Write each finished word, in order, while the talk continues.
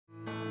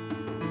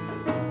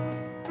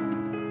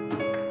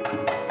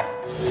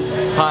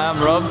Hi,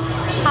 I'm Rob.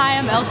 Hi,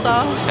 I'm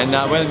Elsa. And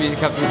we're the music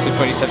captains for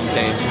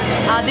 2017.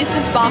 This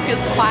is Barker's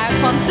choir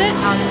concert.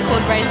 It's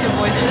called Raise Your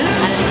Voices,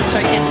 and it's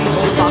showcasing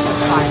all of Barker's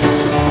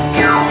choirs.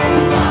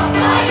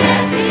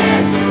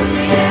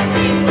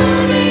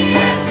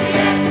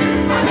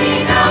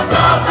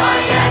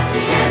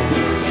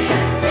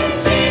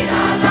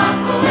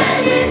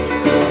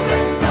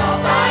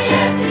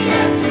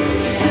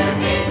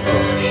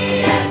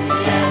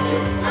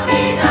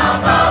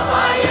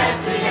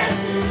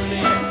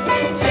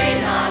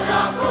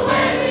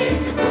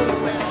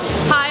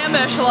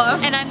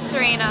 And I'm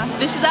Serena.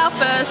 This is our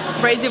first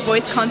Raise Your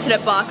Voice concert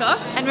at Barker,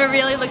 and we're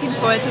really looking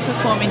forward to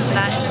performing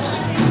tonight.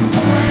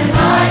 When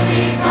I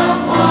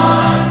become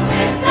one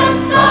with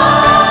the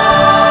sun.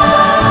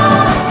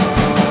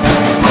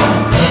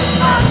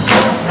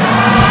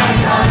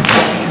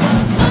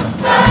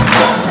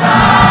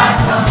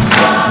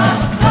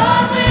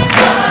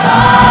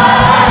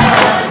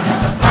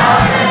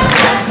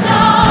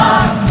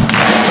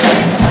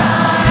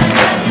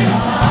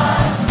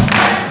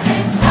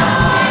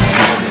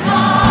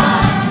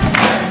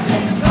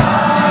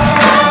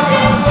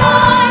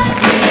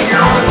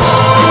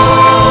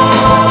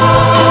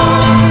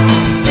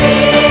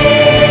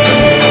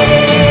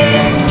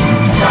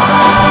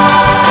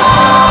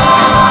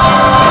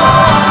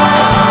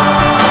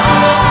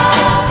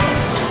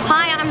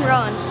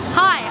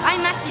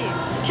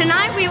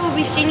 Tonight we will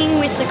be singing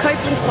with the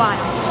Copeland Choir.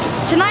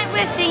 Tonight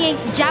we're singing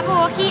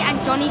Jabberwocky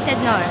and Johnny Said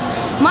No.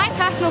 My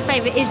personal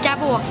favourite is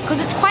Jabberwocky because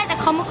it's quite a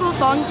comical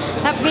song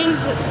that brings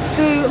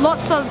through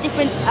lots of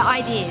different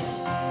ideas.